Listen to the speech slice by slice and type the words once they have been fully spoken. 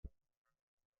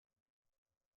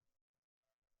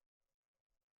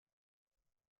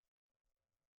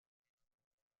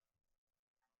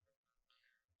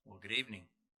Good evening.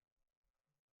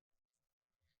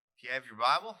 If you have your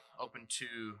Bible, open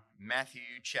to Matthew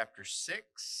chapter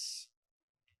 6.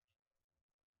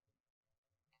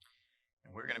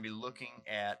 And we're going to be looking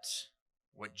at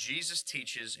what Jesus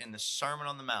teaches in the Sermon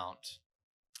on the Mount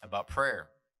about prayer.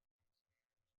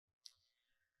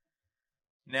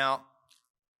 Now,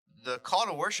 the call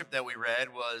to worship that we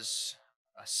read was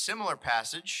a similar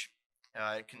passage.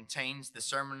 It contains the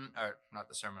sermon, or not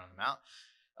the Sermon on the Mount.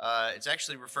 It's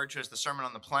actually referred to as the Sermon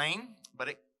on the Plain, but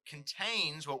it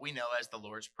contains what we know as the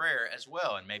Lord's Prayer as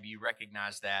well. And maybe you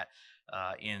recognize that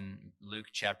in Luke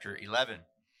chapter 11.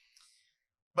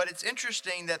 But it's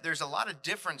interesting that there's a lot of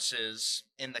differences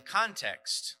in the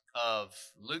context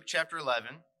of Luke chapter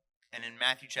 11 and in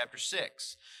Matthew chapter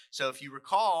 6. So if you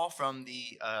recall from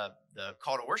the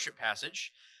call to worship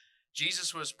passage,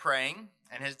 Jesus was praying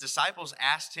and his disciples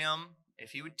asked him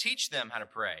if he would teach them how to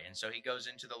pray. And so he goes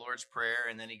into the Lord's Prayer,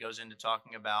 and then he goes into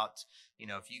talking about,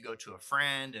 if you go to a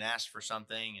friend and ask for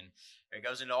something, and it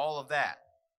goes into all of that.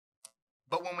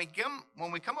 But when we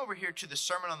come over here to the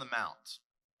Sermon on the Mount,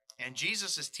 and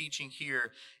Jesus is teaching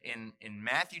here in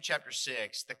Matthew chapter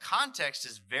 6, the context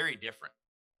is very different.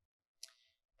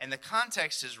 And the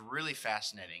context is really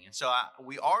fascinating. And so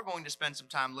we are going to spend some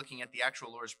time looking at the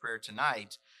actual Lord's Prayer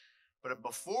tonight. But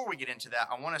before we get into that,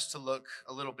 I want us to look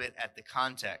a little bit at the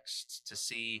context to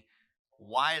see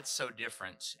why it's so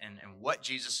different and what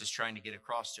Jesus is trying to get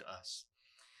across to us.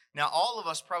 Now, all of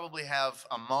us probably have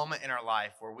a moment in our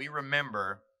life where we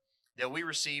remember that we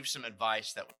received some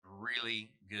advice that was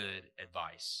really good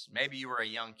advice. Maybe you were a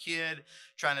young kid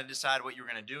trying to decide what you were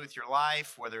going to do with your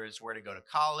life, whether it's where to go to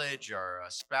college or a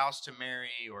spouse to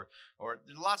marry or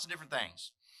lots of different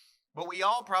things. But we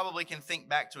all probably can think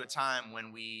back to a time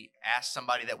when we asked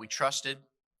somebody that we trusted,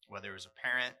 whether it was a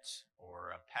parent or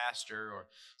a pastor or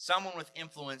someone with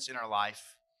influence in our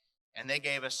life, and they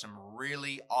gave us some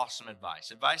really awesome advice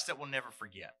that we'll never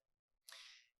forget.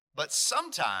 But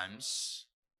sometimes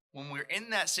when we're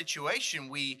in that situation,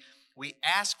 we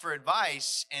ask for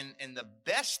advice, and the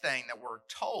best thing that we're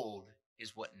told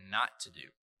is what not to do.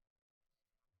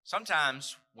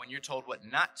 Sometimes when you're told what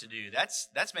not to do, that's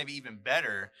maybe even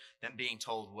better than being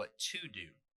told what to do.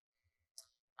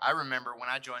 I remember when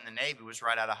I joined the Navy, was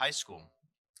right out of high school.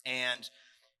 And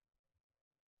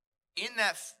in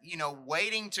that,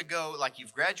 waiting to go, like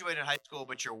you've graduated high school,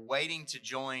 but you're waiting to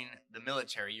join the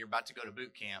military, you're about to go to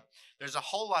boot camp, there's a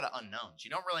whole lot of unknowns.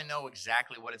 You don't really know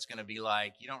exactly what it's going to be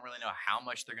like. You don't really know how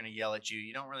much they're going to yell at you.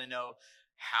 You don't really know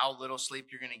how little sleep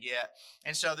you're going to get.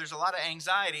 And so there's a lot of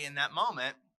anxiety in that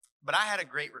moment. But I had a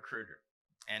great recruiter,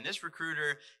 and this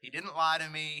recruiter, he didn't lie to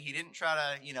me. He didn't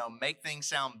try to, make things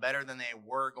sound better than they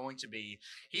were going to be.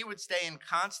 He would stay in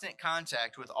constant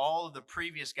contact with all of the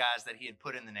previous guys that he had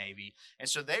put in the Navy. And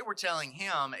so they were telling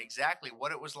him exactly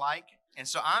what it was like. And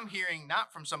so I'm hearing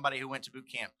not from somebody who went to boot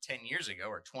camp 10 years ago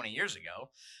or 20 years ago.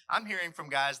 I'm hearing from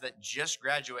guys that just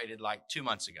graduated like 2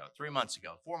 months ago, 3 months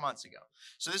ago, 4 months ago.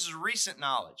 So this is recent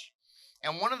knowledge.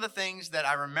 And one of the things that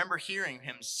I remember hearing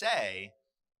him say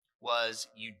was,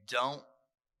 you don't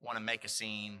want to make a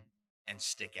scene and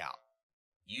stick out.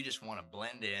 You just want to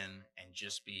blend in and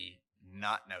just be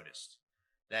not noticed.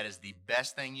 That is the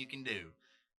best thing you can do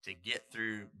to get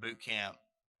through boot camp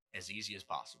as easy as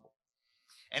possible.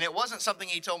 And it wasn't something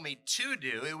he told me to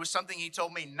do. It was something he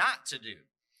told me not to do.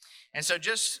 And so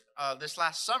just this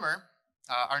last summer,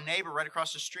 our neighbor right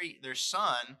across the street, their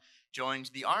son joined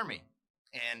the Army.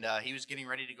 And he was getting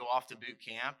ready to go off to boot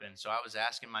camp. And so I was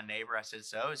asking my neighbor, I said,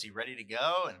 so is he ready to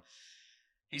go? And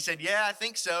he said, yeah, I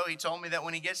think so. He told me that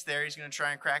when he gets there, he's going to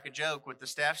try and crack a joke with the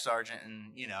staff sergeant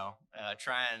and,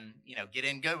 try and, get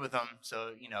in good with them.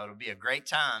 So, it'll be a great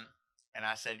time. And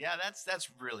I said, yeah, that's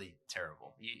really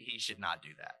terrible. He should not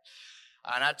do that.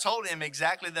 And I told him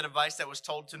exactly that advice that was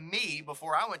told to me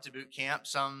before I went to boot camp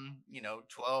some,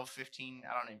 12, 15,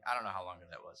 I don't know how long ago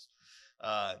that was.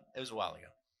 It was a while ago.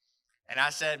 And I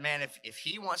said, man, if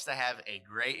he wants to have a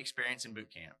great experience in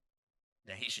boot camp,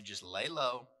 then he should just lay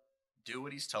low, do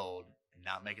what he's told, and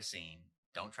not make a scene.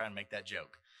 Don't try and make that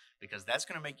joke, because that's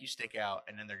going to make you stick out,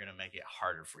 and then they're going to make it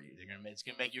harder for you. It's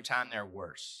going to make your time there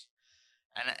worse.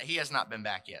 And he has not been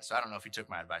back yet, so I don't know if he took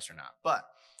my advice or not. But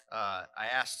I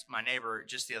asked my neighbor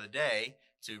just the other day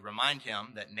to remind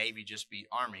him that Navy just beat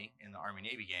Army in the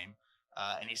Army-Navy game.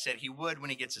 And he said he would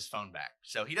when he gets his phone back.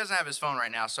 So he doesn't have his phone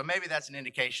right now, so maybe that's an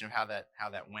indication of how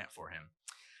that went for him.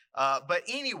 But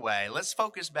anyway, let's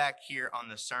focus back here on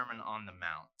the Sermon on the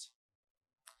Mount.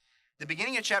 The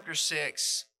beginning of chapter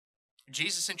 6,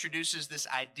 Jesus introduces this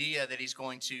idea that he's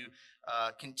going to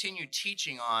continue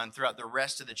teaching on throughout the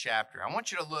rest of the chapter. I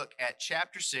want you to look at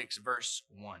chapter 6, verse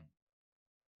 1.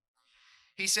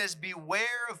 He says,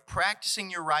 beware of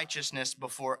practicing your righteousness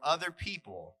before other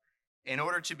people in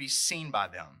order to be seen by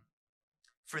them.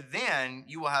 For then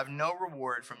you will have no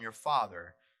reward from your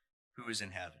Father who is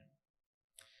in heaven.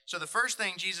 So the first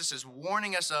thing Jesus is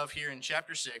warning us of here in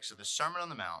chapter 6 of the Sermon on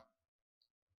the Mount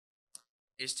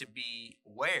is to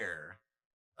beware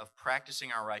of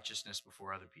practicing our righteousness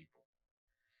before other people.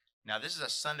 Now, this is a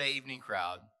Sunday evening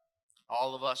crowd.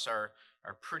 All of us are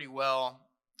pretty well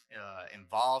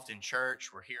involved in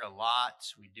church. We're here a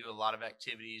lot. We do a lot of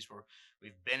activities.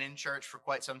 We've been in church for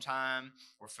quite some time.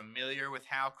 We're familiar with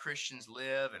how Christians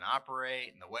live and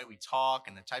operate and the way we talk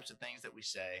and the types of things that we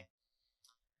say.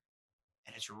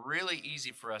 And it's really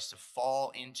easy for us to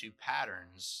fall into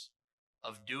patterns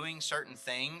of doing certain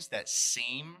things that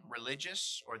seem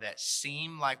religious or that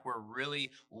seem like we're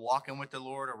really walking with the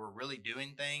Lord or we're really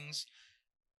doing things,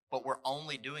 but we're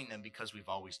only doing them because we've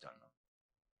always done them.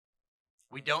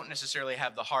 We don't necessarily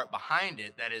have the heart behind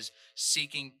it that is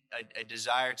seeking a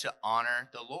desire to honor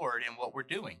the Lord in what we're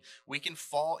doing. We can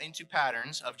fall into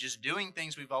patterns of just doing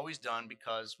things we've always done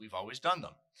because we've always done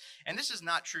them. And this is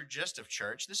not true just of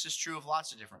church. This is true of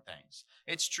lots of different things.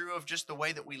 It's true of just the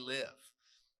way that we live.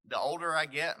 The older I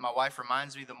get, my wife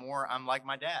reminds me the more I'm like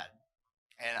my dad.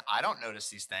 And I don't notice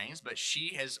these things, but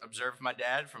she has observed my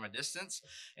dad from a distance,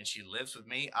 and she lives with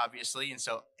me, obviously. And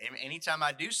so anytime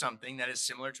I do something that is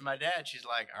similar to my dad, she's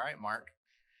like, all right, Mark.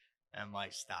 And I'm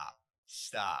like,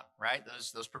 stop, right?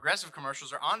 Those progressive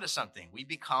commercials are onto something. We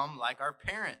become like our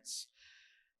parents.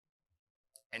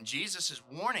 And Jesus is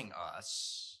warning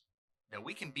us that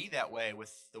we can be that way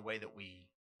with the way that we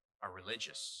are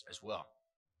religious as well.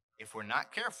 If we're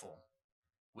not careful,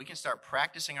 we can start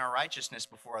practicing our righteousness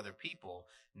before other people,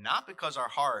 not because our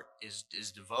heart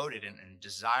is devoted and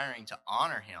desiring to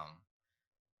honor him,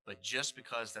 but just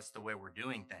because that's the way we're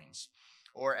doing things.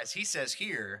 Or as he says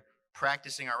here,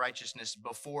 practicing our righteousness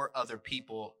before other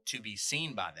people to be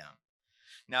seen by them.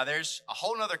 Now there's a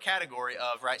whole other category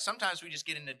of, right, sometimes we just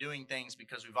get into doing things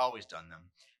because we've always done them,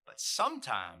 but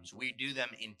sometimes we do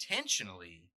them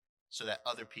intentionally so that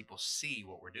other people see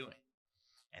what we're doing.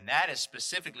 And that is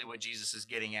specifically what Jesus is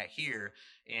getting at here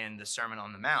in the Sermon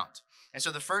on the Mount. And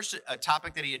so the first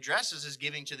topic that he addresses is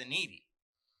giving to the needy.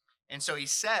 And so he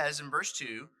says in verse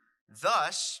 2,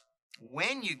 thus,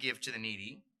 when you give to the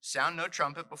needy, sound no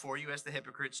trumpet before you as the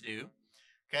hypocrites do.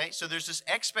 Okay, so there's this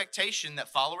expectation that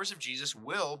followers of Jesus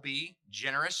will be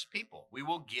generous people. We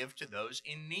will give to those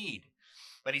in need.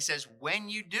 But he says, when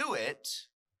you do it,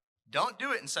 don't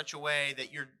do it in such a way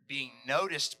that you're being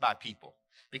noticed by people.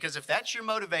 Because if that's your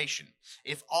motivation,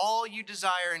 if all you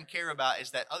desire and care about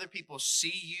is that other people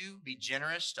see you be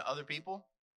generous to other people,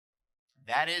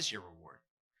 that is your reward.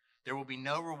 There will be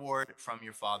no reward from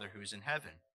your Father who is in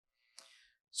heaven.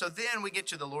 So then we get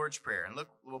to the Lord's Prayer, and look,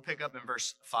 we'll pick up in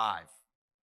verse 5.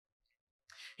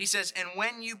 He says, and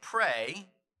when you pray,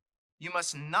 you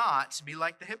must not be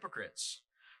like the hypocrites,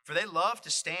 for they love to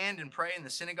stand and pray in the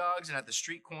synagogues and at the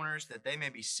street corners that they may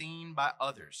be seen by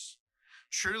others.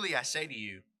 Truly, I say to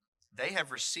you, they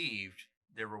have received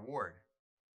their reward.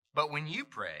 But when you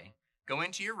pray, go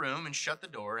into your room and shut the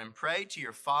door and pray to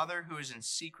your Father who is in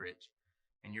secret,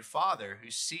 and your Father who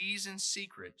sees in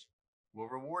secret will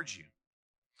reward you.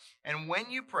 And when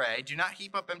you pray, do not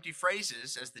heap up empty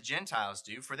phrases as the Gentiles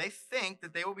do, for they think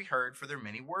that they will be heard for their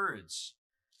many words.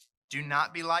 Do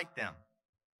not be like them,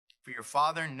 for your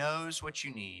Father knows what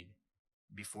you need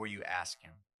before you ask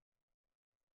him.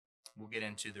 We'll get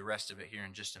into the rest of it here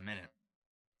in just a minute.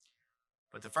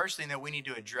 But the first thing that we need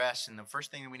to address and the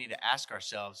first thing that we need to ask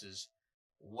ourselves is,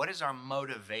 what is our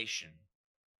motivation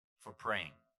for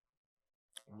praying?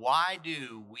 Why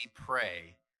do we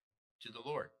pray to the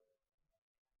Lord?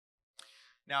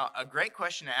 Now, a great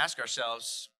question to ask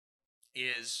ourselves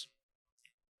is,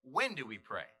 when do we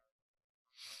pray?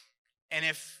 And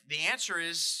if the answer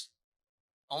is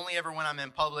only ever when I'm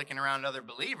in public and around other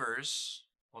believers,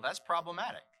 well, that's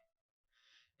problematic.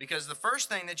 Because the first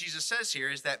thing that Jesus says here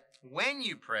is that when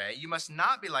you pray, you must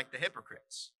not be like the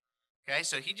hypocrites. Okay,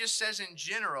 so he just says in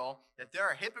general that there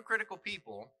are hypocritical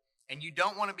people and you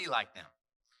don't want to be like them.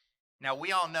 Now,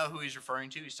 we all know who he's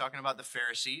referring to. He's talking about the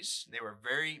Pharisees. They were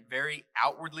very, very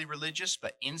outwardly religious,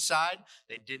 but inside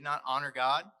they did not honor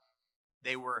God.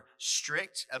 They were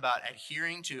strict about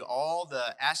adhering to all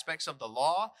the aspects of the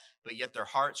law, but yet their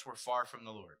hearts were far from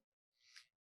the Lord.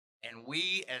 And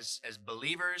we, as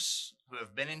believers who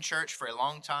have been in church for a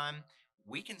long time,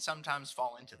 we can sometimes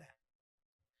fall into that.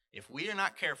 If we are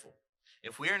not careful,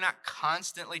 if we are not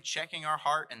constantly checking our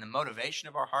heart and the motivation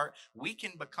of our heart, we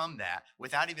can become that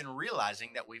without even realizing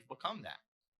that we've become that.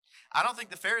 I don't think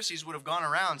the Pharisees would have gone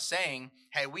around saying,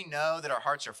 hey, we know that our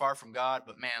hearts are far from God,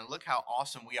 but man, look how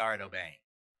awesome we are at obeying.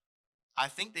 I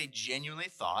think they genuinely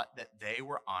thought that they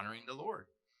were honoring the Lord.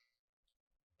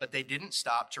 But they didn't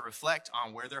stop to reflect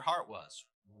on where their heart was,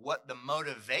 what the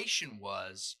motivation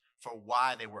was for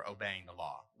why they were obeying the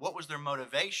law. What was their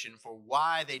motivation for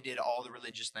why they did all the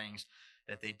religious things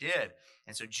that they did?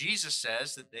 And so Jesus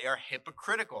says that they are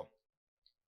hypocritical.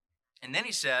 And then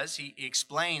he says, he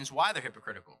explains why they're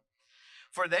hypocritical.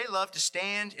 For they love to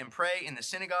stand and pray in the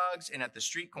synagogues and at the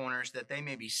street corners that they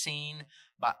may be seen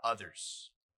by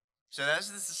others. So this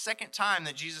is the second time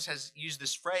that Jesus has used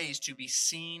this phrase, to be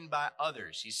seen by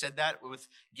others. He said that with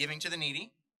giving to the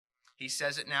needy. He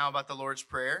says it now about the Lord's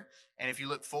Prayer. And if you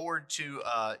look forward to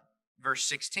verse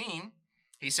 16,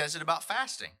 he says it about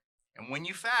fasting. And when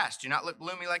you fast, do not look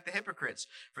gloomy like the hypocrites,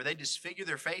 for they disfigure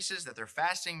their faces that their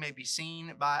fasting may be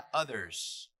seen by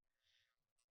others.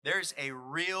 There's a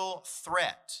real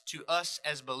threat to us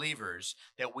as believers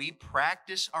that we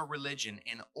practice our religion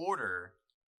in order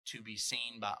to be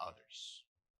seen by others.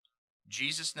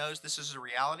 Jesus knows this is a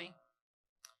reality,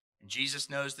 and Jesus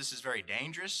knows this is very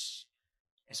dangerous.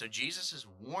 And so Jesus is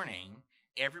warning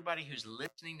everybody who's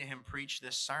listening to him preach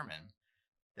this sermon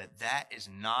that that is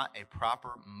not a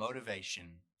proper motivation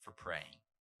for praying.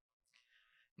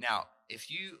 Now,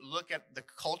 if you look at the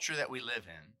culture that we live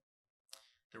in,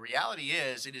 the reality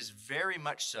is it is very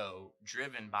much so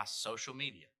driven by social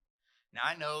media. Now,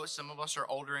 I know some of us are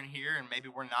older in here, and maybe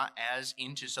we're not as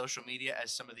into social media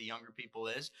as some of the younger people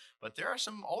is, but there are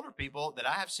some older people that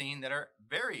I have seen that are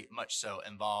very much so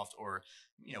involved, or,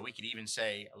 we could even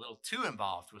say a little too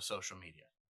involved with social media.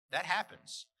 That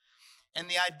happens. And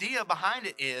the idea behind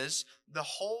it is the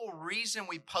whole reason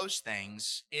we post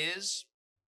things is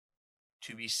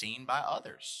to be seen by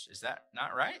others. Is that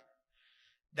not right?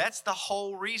 That's the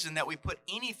whole reason that we put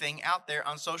anything out there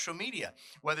on social media,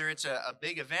 whether it's a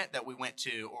big event that we went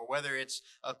to or whether it's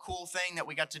a cool thing that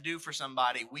we got to do for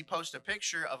somebody. We post a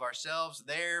picture of ourselves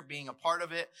there being a part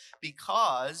of it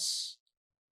because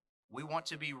we want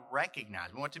to be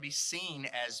recognized. We want to be seen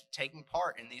as taking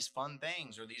part in these fun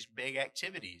things or these big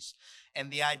activities.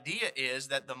 And the idea is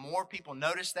that the more people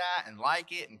notice that and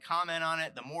like it and comment on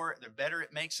it, the better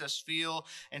it makes us feel.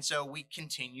 And so we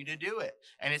continue to do it.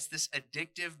 And it's this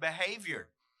addictive behavior.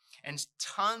 And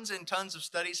tons of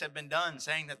studies have been done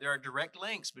saying that there are direct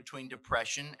links between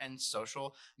depression and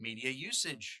social media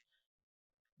usage,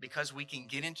 because we can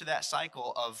get into that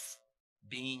cycle of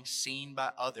being seen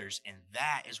by others, and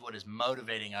that is what is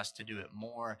motivating us to do it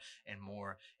more and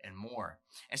more and more.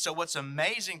 And so what's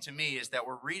amazing to me is that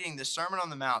we're reading the Sermon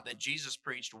on the Mount that Jesus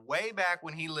preached way back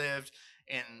when he lived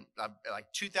in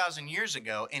like 2,000 years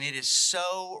ago, and it is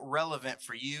so relevant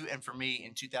for you and for me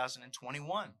in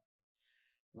 2021.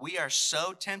 We are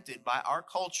so tempted by our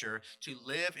culture to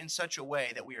live in such a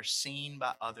way that we are seen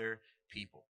by other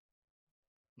people.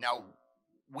 Now,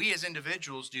 we as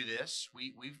individuals do this.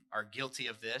 We are guilty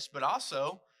of this, but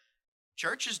also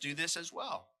churches do this as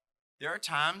well. There are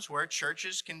times where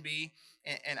churches can be,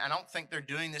 and I don't think they're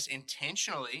doing this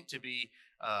intentionally to be,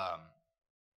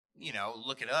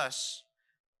 look at us,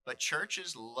 but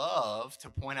churches love to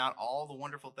point out all the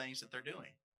wonderful things that they're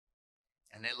doing.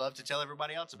 And they love to tell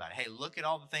everybody else about it. Hey, look at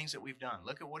all the things that we've done.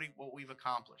 Look at what we've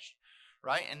accomplished,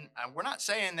 right? And we're not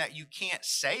saying that you can't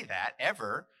say that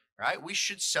ever, right? We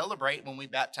should celebrate when we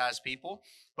baptize people,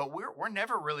 but we're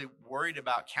never really worried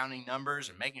about counting numbers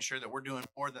and making sure that we're doing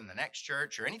more than the next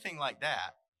church or anything like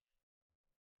that,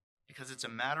 because it's a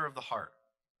matter of the heart,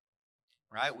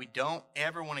 right? We don't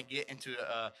ever want to get into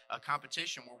a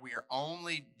competition where we are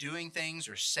only doing things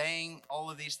or saying all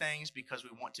of these things because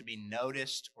we want to be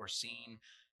noticed or seen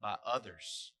by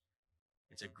others.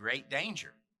 It's a great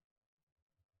danger.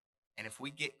 And if we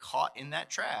get caught in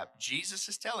that trap, Jesus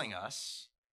is telling us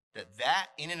that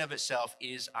in and of itself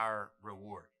is our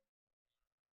reward.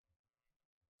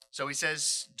 So he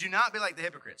says, do not be like the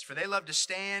hypocrites, for they love to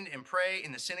stand and pray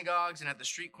in the synagogues and at the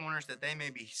street corners that they may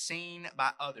be seen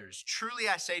by others. Truly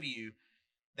I say to you,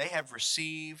 they have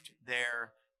received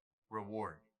their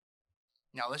reward.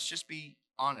 Now let's just be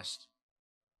honest.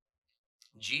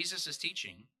 Jesus is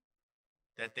teaching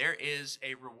that there is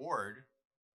a reward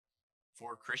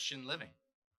for Christian living.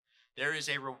 There is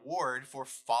a reward for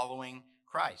following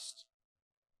Christ.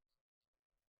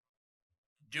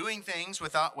 Doing things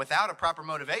without a proper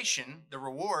motivation, the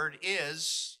reward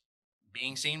is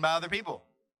being seen by other people,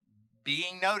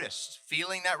 being noticed,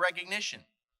 feeling that recognition.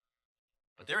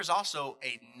 But there is also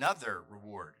another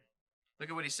reward. Look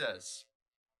at what he says.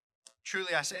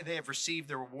 Truly I say, they have received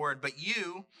their reward. But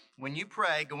you, when you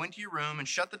pray, go into your room and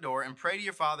shut the door and pray to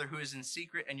your Father who is in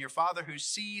secret, and your Father who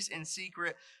sees in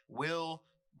secret will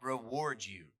reward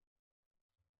you.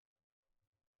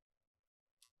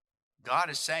 God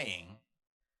is saying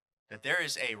that there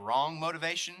is a wrong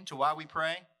motivation to why we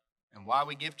pray and why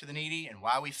we give to the needy and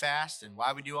why we fast and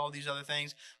why we do all these other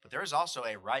things, but there is also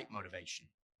a right motivation.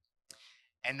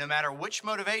 And no matter which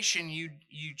motivation you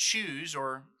choose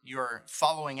or you're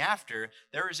following after,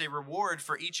 there is a reward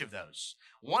for each of those.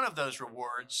 One of those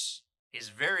rewards is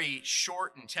very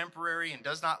short and temporary and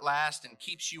does not last and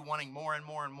keeps you wanting more and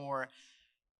more and more.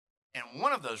 And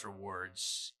one of those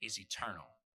rewards is eternal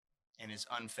and is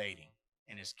unfading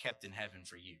and is kept in heaven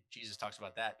for you. Jesus talks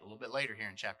about that a little bit later here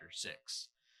in chapter 6.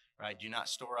 Right? Do not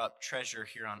store up treasure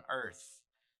here on earth,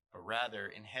 but rather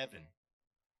in heaven.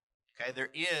 Okay,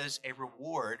 there is a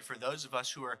reward for those of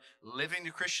us who are living the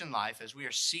Christian life as we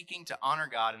are seeking to honor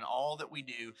God in all that we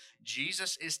do.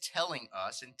 Jesus is telling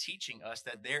us and teaching us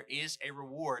that there is a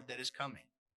reward that is coming.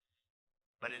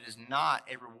 But it is not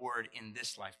a reward in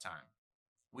this lifetime.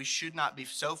 We should not be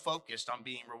so focused on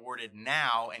being rewarded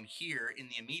now and here in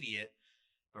the immediate,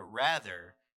 but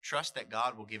rather trust that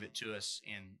God will give it to us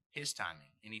in his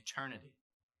timing, in eternity.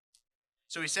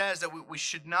 So he says that we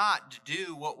should not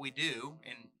do what we do,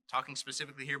 and talking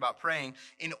specifically here about praying,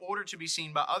 in order to be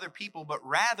seen by other people, but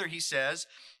rather, he says,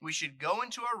 we should go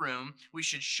into our room, we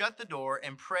should shut the door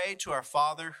and pray to our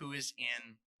Father who is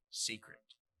in secret.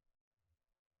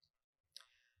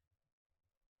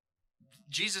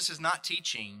 Jesus is not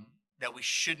teaching that we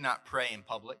should not pray in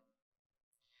public.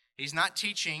 He's not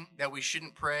teaching that we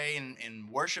shouldn't pray in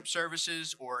worship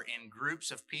services or in groups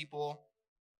of people,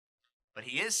 but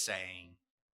he is saying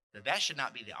that should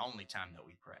not be the only time that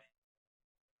we pray.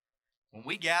 When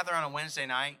we gather on a Wednesday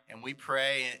night and we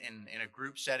pray in a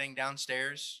group setting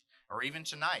downstairs, or even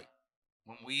tonight,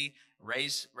 when we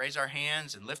raise our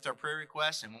hands and lift our prayer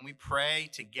requests, and when we pray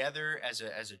together as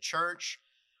a church,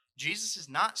 Jesus is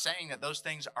not saying that those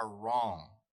things are wrong.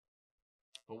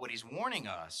 But what he's warning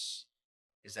us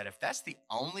is that if that's the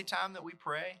only time that we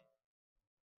pray,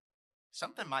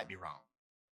 something might be wrong.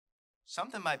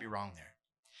 Something might be wrong there.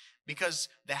 Because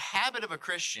the habit of a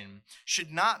Christian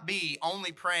should not be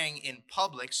only praying in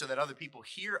public so that other people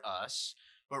hear us,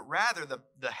 but rather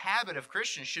the habit of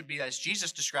Christians should be, as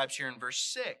Jesus describes here in verse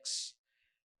 6,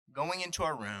 going into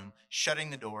our room, shutting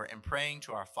the door, and praying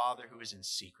to our Father who is in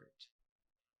secret.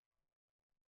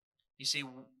 You see,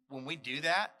 when we do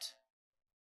that,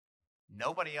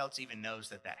 nobody else even knows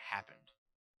that happened.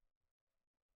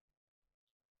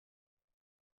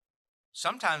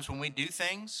 Sometimes when we do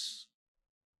things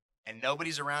and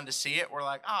nobody's around to see it, we're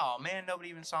like, oh man, nobody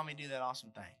even saw me do that awesome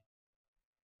thing.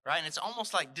 Right? And it's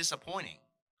almost like disappointing.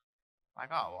 Like,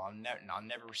 oh, well, I'll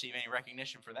never receive any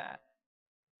recognition for that.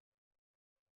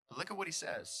 But look at what he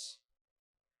says.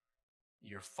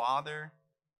 Your Father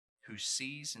who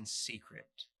sees in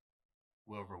secret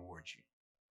will reward you.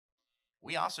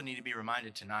 We also need to be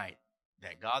reminded tonight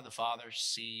that God the Father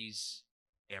sees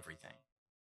everything.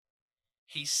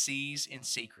 He sees in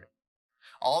secret.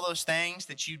 All those things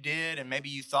that you did, and maybe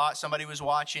you thought somebody was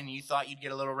watching, you thought you'd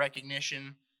get a little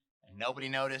recognition, and nobody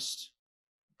noticed,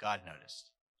 God noticed.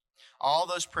 All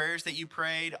those prayers that you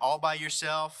prayed all by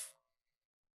yourself,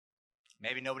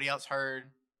 maybe nobody else heard,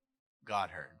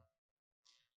 God heard.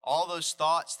 All those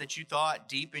thoughts that you thought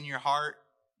deep in your heart,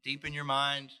 deep in your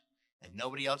mind, that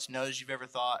nobody else knows you've ever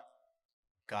thought,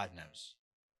 God knows.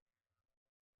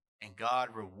 And God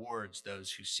rewards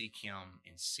those who seek him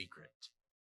in secret.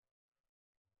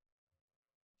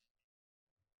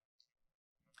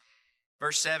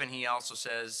 Verse 7, he also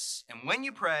says, and when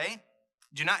you pray,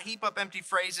 do not heap up empty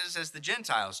phrases as the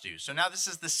Gentiles do. So now this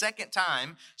is the second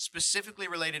time, specifically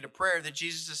related to prayer, that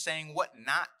Jesus is saying what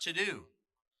not to do.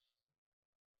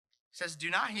 He says,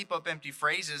 do not heap up empty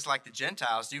phrases like the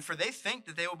Gentiles do, for they think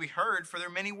that they will be heard for their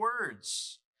many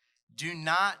words. Do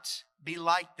not be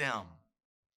like them,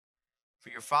 for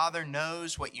your Father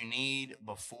knows what you need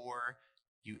before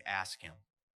you ask him.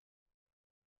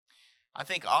 I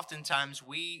think oftentimes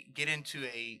we get into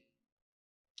the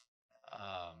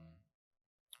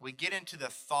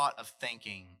thought of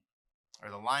thinking, or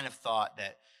the line of thought,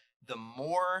 that the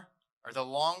more or the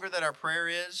longer that our prayer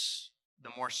is, the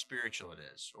more spiritual it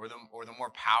is, or the more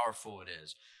powerful it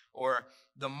is, or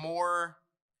the more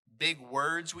big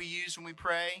words we use when we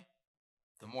pray,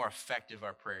 the more effective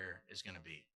our prayer is going to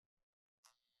be.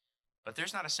 But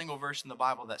there's not a single verse in the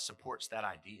Bible that supports that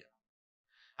idea.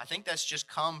 I think that's just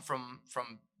come from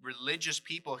religious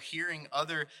people hearing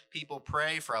other people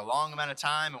pray for a long amount of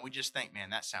time, and we just think,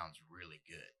 man, that sounds really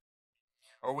good.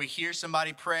 Or we hear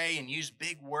somebody pray and use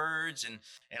big words and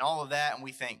all of that, and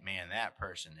we think, man, that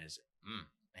person is,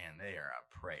 man, they are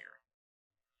a prayer.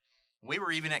 We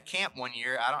were even at camp one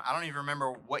year. I don't even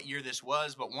remember what year this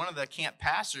was, but one of the camp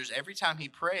pastors, every time he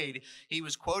prayed, he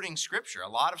was quoting scripture, a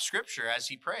lot of scripture as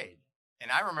he prayed.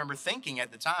 And I remember thinking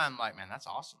at the time, like, man, that's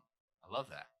awesome. I love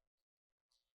that.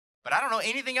 But I don't know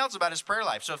anything else about his prayer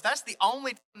life. So if that's the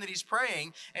only time that he's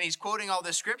praying and he's quoting all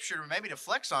this scripture, maybe to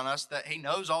flex on us that he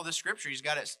knows all this scripture, he's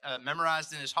got it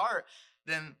memorized in his heart,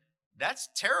 then that's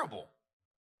terrible.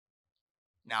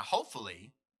 Now,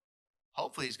 hopefully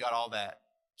he's got all that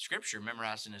scripture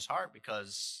memorized in his heart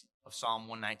because of Psalm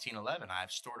 119:11. I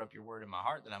have stored up your word in my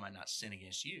heart that I might not sin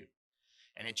against you.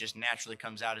 And it just naturally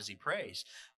comes out as he prays.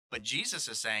 But Jesus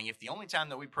is saying if the only time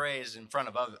that we pray is in front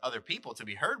of other people to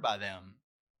be heard by them,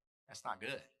 that's not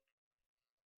good.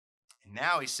 And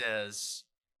now he says,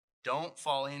 don't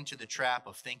fall into the trap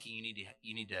of thinking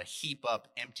you need to heap up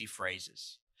empty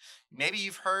phrases. Maybe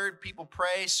you've heard people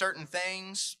pray certain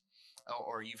things,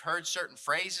 or you've heard certain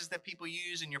phrases that people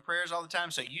use in your prayers all the time,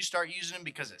 so you start using them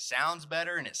because it sounds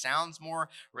better and it sounds more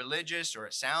religious, or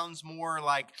it sounds more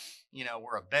like,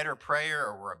 we're a better prayer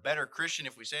or we're a better Christian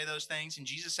if we say those things. And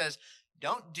Jesus says,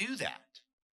 don't do that.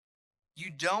 You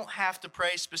don't have to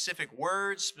pray specific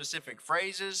words, specific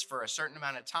phrases for a certain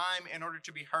amount of time in order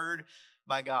to be heard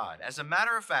by God. As a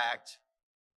matter of fact,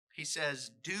 he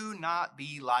says, do not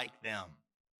be like them.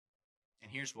 And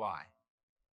here's why.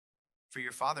 For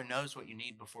your Father knows what you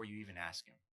need before you even ask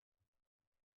him.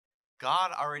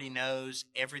 God already knows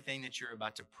everything that you're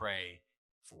about to pray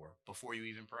for before you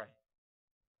even pray.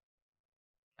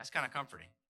 That's kind of comforting.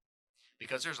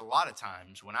 Because there's a lot of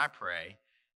times when I pray,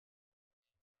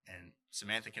 and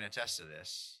Samantha can attest to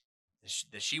this,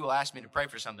 that she will ask me to pray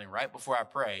for something right before I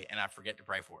pray, and I forget to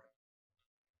pray for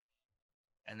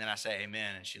it. And then I say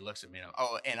amen, and she looks at me,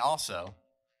 and also,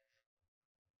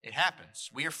 it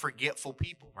happens. We are forgetful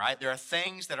people, right? There are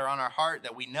things that are on our heart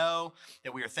that we know,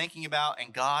 that we are thinking about,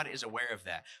 and God is aware of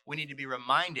that. We need to be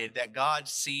reminded that God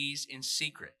sees in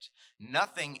secret.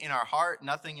 Nothing in our heart,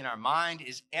 nothing in our mind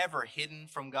is ever hidden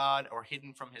from God or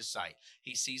hidden from his sight.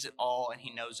 He sees it all and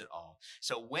he knows it all.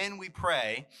 So when we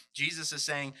pray, Jesus is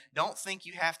saying, don't think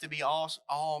you have to be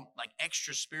all like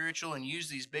extra spiritual and use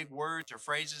these big words or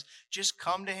phrases. Just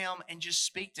come to him and just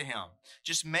speak to him.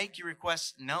 Just make your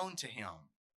requests known to him,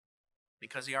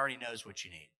 because he already knows what you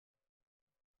need.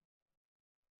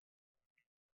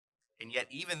 And yet,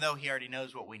 even though he already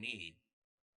knows what we need,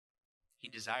 he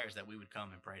desires that we would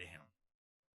come and pray to him.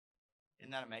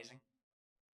 Isn't that amazing?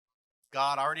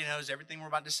 God already knows everything we're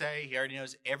about to say. He already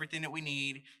knows everything that we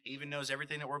need. He even knows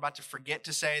everything that we're about to forget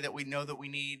to say that we know that we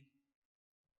need.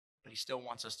 But he still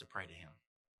wants us to pray to him.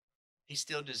 He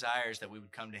still desires that we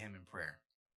would come to him in prayer.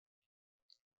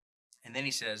 And then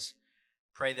he says,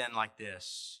 pray then like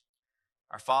this.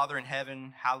 Our Father in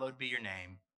heaven, hallowed be your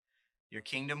name. Your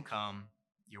kingdom come,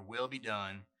 your will be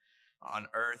done on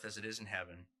earth as it is in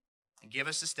heaven. And give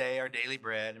us this day our daily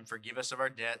bread, and forgive us of our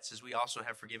debts as we also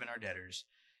have forgiven our debtors.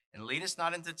 And lead us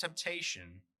not into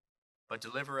temptation, but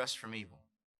deliver us from evil.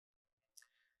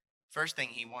 First thing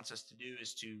he wants us to do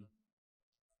is to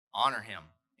honor him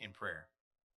in prayer.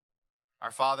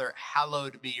 Our Father,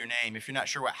 hallowed be your name. If you're not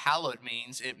sure what hallowed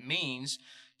means, it means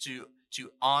to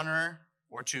honor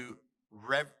or to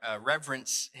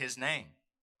reverence his name.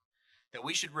 That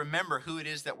we should remember who it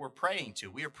is that we're praying to.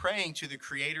 We are praying to the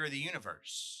creator of the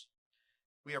universe.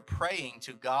 We are praying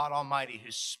to God Almighty,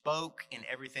 who spoke and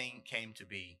everything came to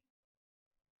be.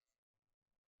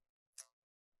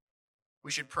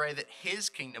 We should pray that his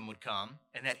kingdom would come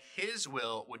and that his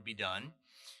will would be done,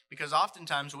 because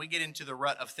oftentimes we get into the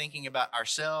rut of thinking about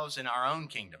ourselves and our own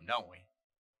kingdom, don't we?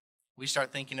 We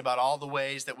start thinking about all the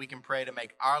ways that we can pray to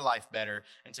make our life better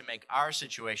and to make our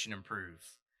situation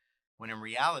improve. When in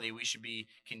reality, we should be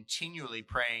continually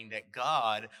praying that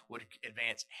God would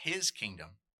advance his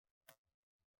kingdom.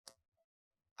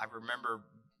 I remember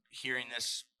hearing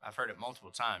this, I've heard it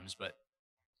multiple times, but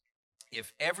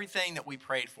if everything that we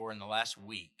prayed for in the last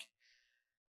week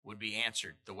would be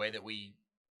answered the way that we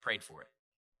prayed for it,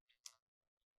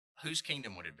 whose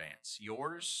kingdom would advance?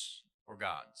 Yours or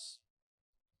God's?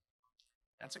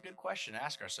 That's a good question to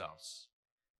ask ourselves.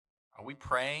 Are we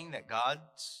praying that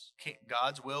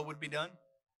God's will would be done?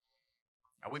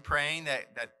 Are we praying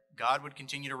that God would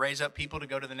continue to raise up people to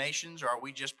go to the nations? Or are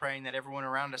we just praying that everyone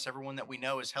around us, everyone that we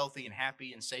know, is healthy and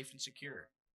happy and safe and secure?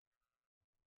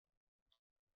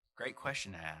 Great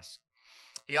question to ask.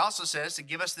 He also says to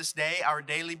give us this day our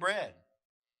daily bread.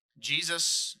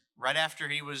 Jesus, right after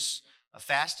he was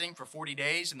fasting for 40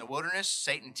 days in the wilderness,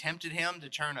 Satan tempted him to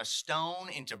turn a stone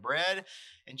into bread.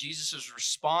 And Jesus'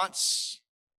 response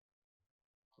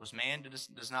Was man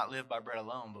does not live by bread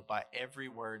alone, but by every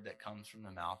word that comes from the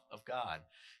mouth of God.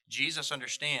 Jesus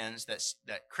understands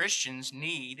that Christians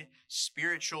need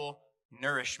spiritual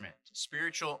nourishment,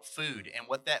 spiritual food. And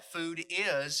what that food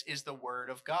is the word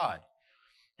of God.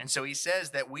 And so he says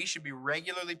that we should be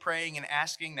regularly praying and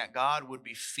asking that God would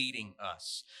be feeding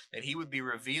us, that he would be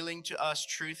revealing to us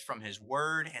truth from his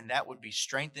word, and that would be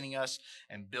strengthening us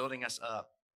and building us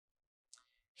up.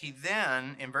 He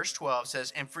then, in verse 12,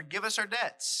 says, and forgive us our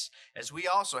debts, as we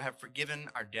also have forgiven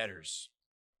our debtors.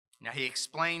 Now, he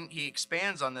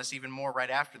expands on this even more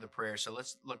right after the prayer, so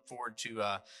let's look forward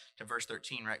to verse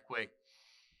 13 right quick.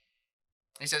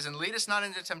 He says, and lead us not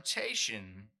into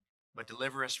temptation, but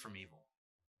deliver us from evil.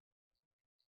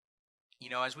 You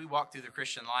know, as we walk through the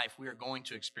Christian life, we are going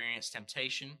to experience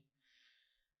temptation.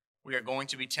 We are going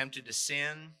to be tempted to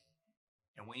sin,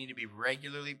 and we need to be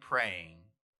regularly praying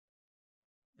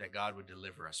that God would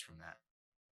deliver us from that.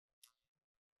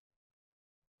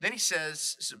 Then he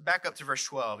says, so back up to verse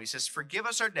 12, he says, forgive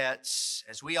us our debts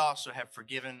as we also have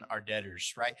forgiven our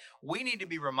debtors, right? We need to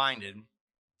be reminded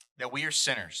that we are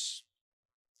sinners.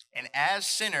 And as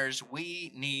sinners,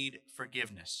 we need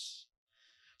forgiveness.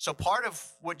 So part of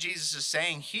what Jesus is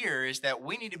saying here is that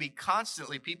we need to be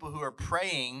constantly people who are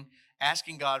praying,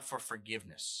 asking God for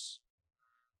forgiveness.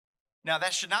 Now,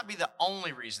 that should not be the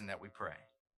only reason that we pray.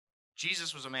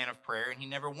 Jesus was a man of prayer, and he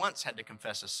never once had to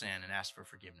confess a sin and ask for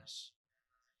forgiveness.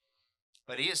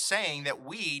 But he is saying that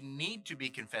we need to be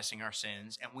confessing our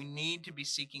sins, and we need to be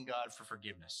seeking God for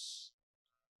forgiveness.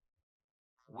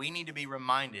 We need to be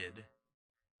reminded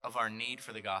of our need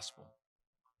for the gospel.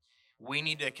 We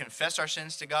need to confess our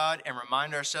sins to God and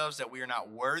remind ourselves that we are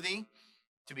not worthy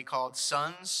to be called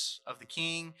sons of the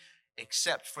King,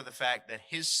 except for the fact that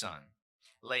his Son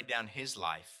laid down his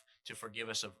life to forgive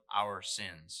us of our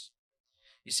sins.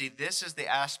 You see, this is the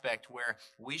aspect where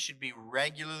we should be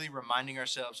regularly reminding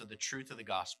ourselves of the truth of the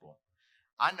gospel.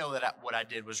 I know that what I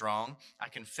did was wrong. I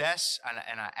confess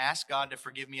and I ask God to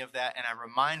forgive me of that, and I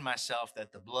remind myself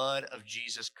that the blood of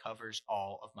Jesus covers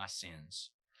all of my sins.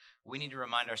 We need to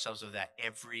remind ourselves of that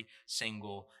every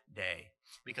single day,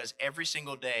 because every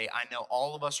single day I know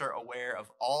all of us are aware of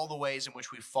all the ways in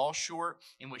which we fall short,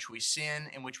 in which we sin,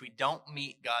 in which we don't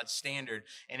meet God's standard.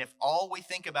 And if all we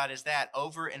think about is that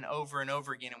over and over and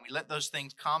over again, and we let those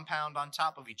things compound on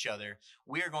top of each other,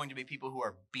 we are going to be people who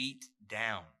are beat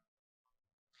down.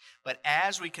 But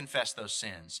as we confess those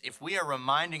sins, if we are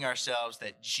reminding ourselves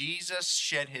that Jesus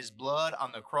shed his blood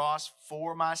on the cross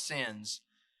for my sins,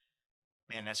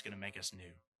 man, that's going to make us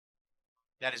new.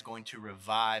 That is going to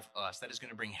revive us. That is going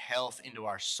to bring health into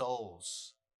our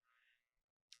souls.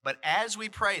 But as we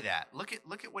pray that, look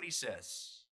at what he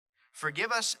says.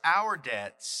 Forgive us our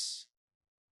debts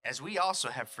as we also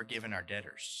have forgiven our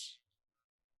debtors.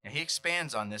 Now he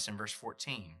expands on this in verse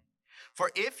 14.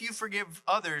 For if you forgive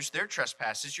others their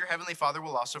trespasses, your heavenly Father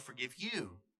will also forgive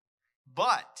you.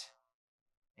 But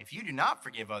if you do not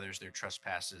forgive others their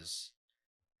trespasses,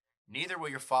 neither will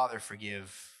your Father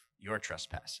forgive your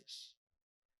trespasses.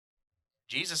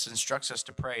 Jesus instructs us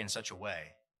to pray in such a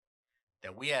way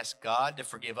that we ask God to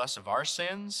forgive us of our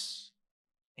sins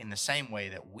in the same way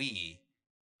that we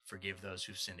forgive those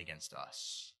who've sinned against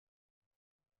us.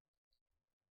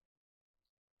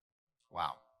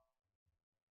 Wow.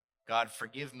 God,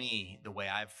 forgive me the way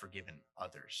I've forgiven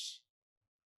others.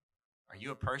 Are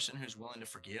you a person who's willing to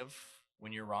forgive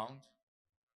when you're wronged?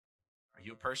 Are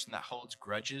you a person that holds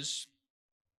grudges?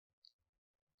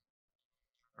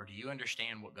 Or do you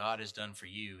understand what God has done for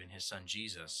you in his Son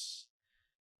Jesus?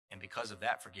 And because of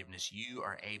that forgiveness, you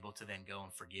are able to then go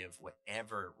and forgive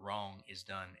whatever wrong is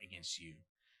done against you.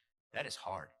 That is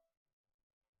hard.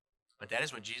 But that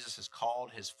is what Jesus has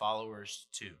called his followers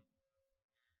to.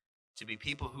 To be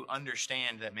people who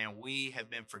understand that, man, we have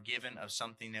been forgiven of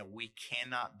something that we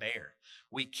cannot bear.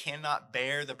 We cannot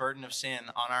bear the burden of sin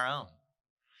on our own.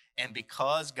 And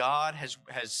because God has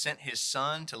sent his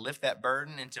Son to lift that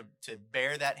burden and to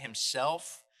bear that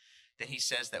himself, then he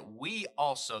says that we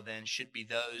also then should be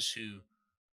those who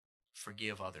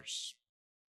forgive others.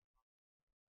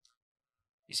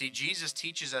 You see, Jesus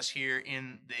teaches us here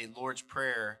in the Lord's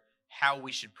Prayer how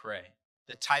we should pray,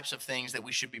 the types of things that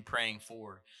we should be praying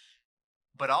for.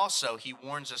 But also, he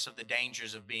warns us of the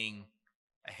dangers of being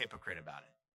a hypocrite about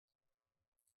it.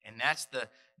 And that's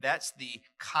the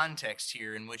context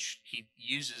here in which he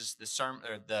uses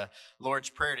the Lord's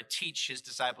Prayer to teach his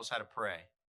disciples how to pray.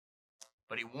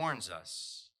 But he warns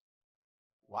us,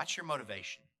 watch your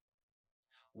motivation.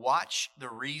 Watch the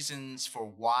reasons for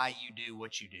why you do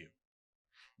what you do.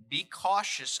 Be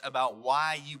cautious about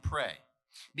why you pray.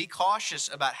 Be cautious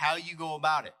about how you go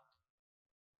about it.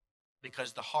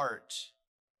 Because the heart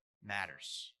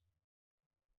matters.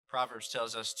 Proverbs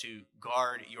tells us to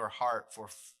guard your heart, for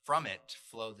from it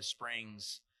flow the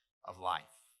springs of life.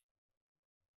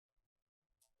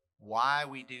 Why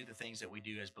we do the things that we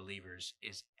do as believers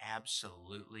is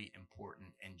absolutely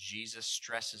important, and Jesus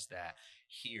stresses that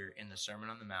here in the Sermon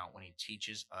on the Mount when he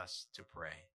teaches us to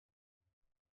pray.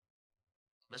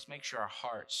 Let's make sure our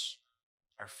hearts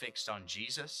are fixed on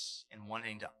Jesus and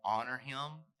wanting to honor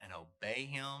him and obey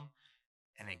him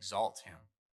and exalt him.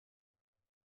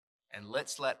 And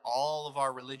let's let all of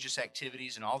our religious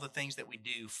activities and all the things that we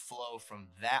do flow from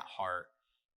that heart,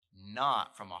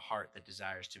 not from a heart that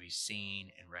desires to be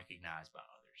seen and recognized by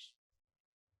others.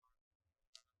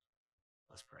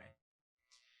 Let's pray.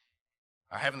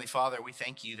 Our Heavenly Father, we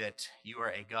thank you that you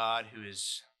are a God who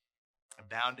is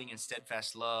abounding in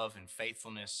steadfast love and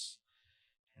faithfulness,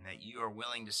 and that you are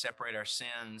willing to separate our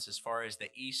sins as far as the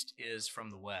east is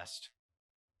from the west.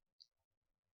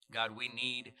 God, we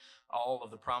need all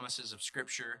of the promises of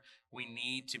Scripture. We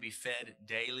need to be fed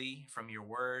daily from your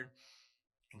word.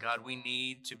 And God, we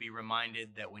need to be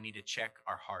reminded that we need to check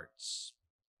our hearts,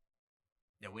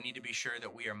 that we need to be sure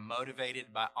that we are motivated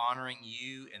by honoring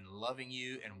you and loving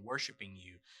you and worshiping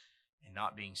you and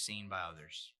not being seen by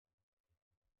others.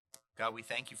 God, we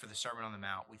thank you for the Sermon on the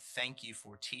Mount. We thank you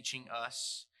for teaching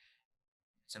us.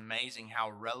 It's amazing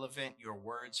how relevant your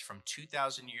words from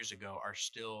 2,000 years ago are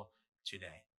still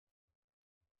today.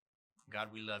 God,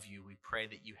 we love you. We pray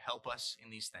that you help us in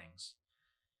these things.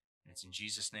 And it's in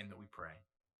Jesus' name that we pray.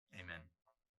 Amen.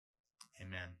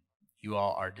 Amen. You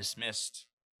all are dismissed.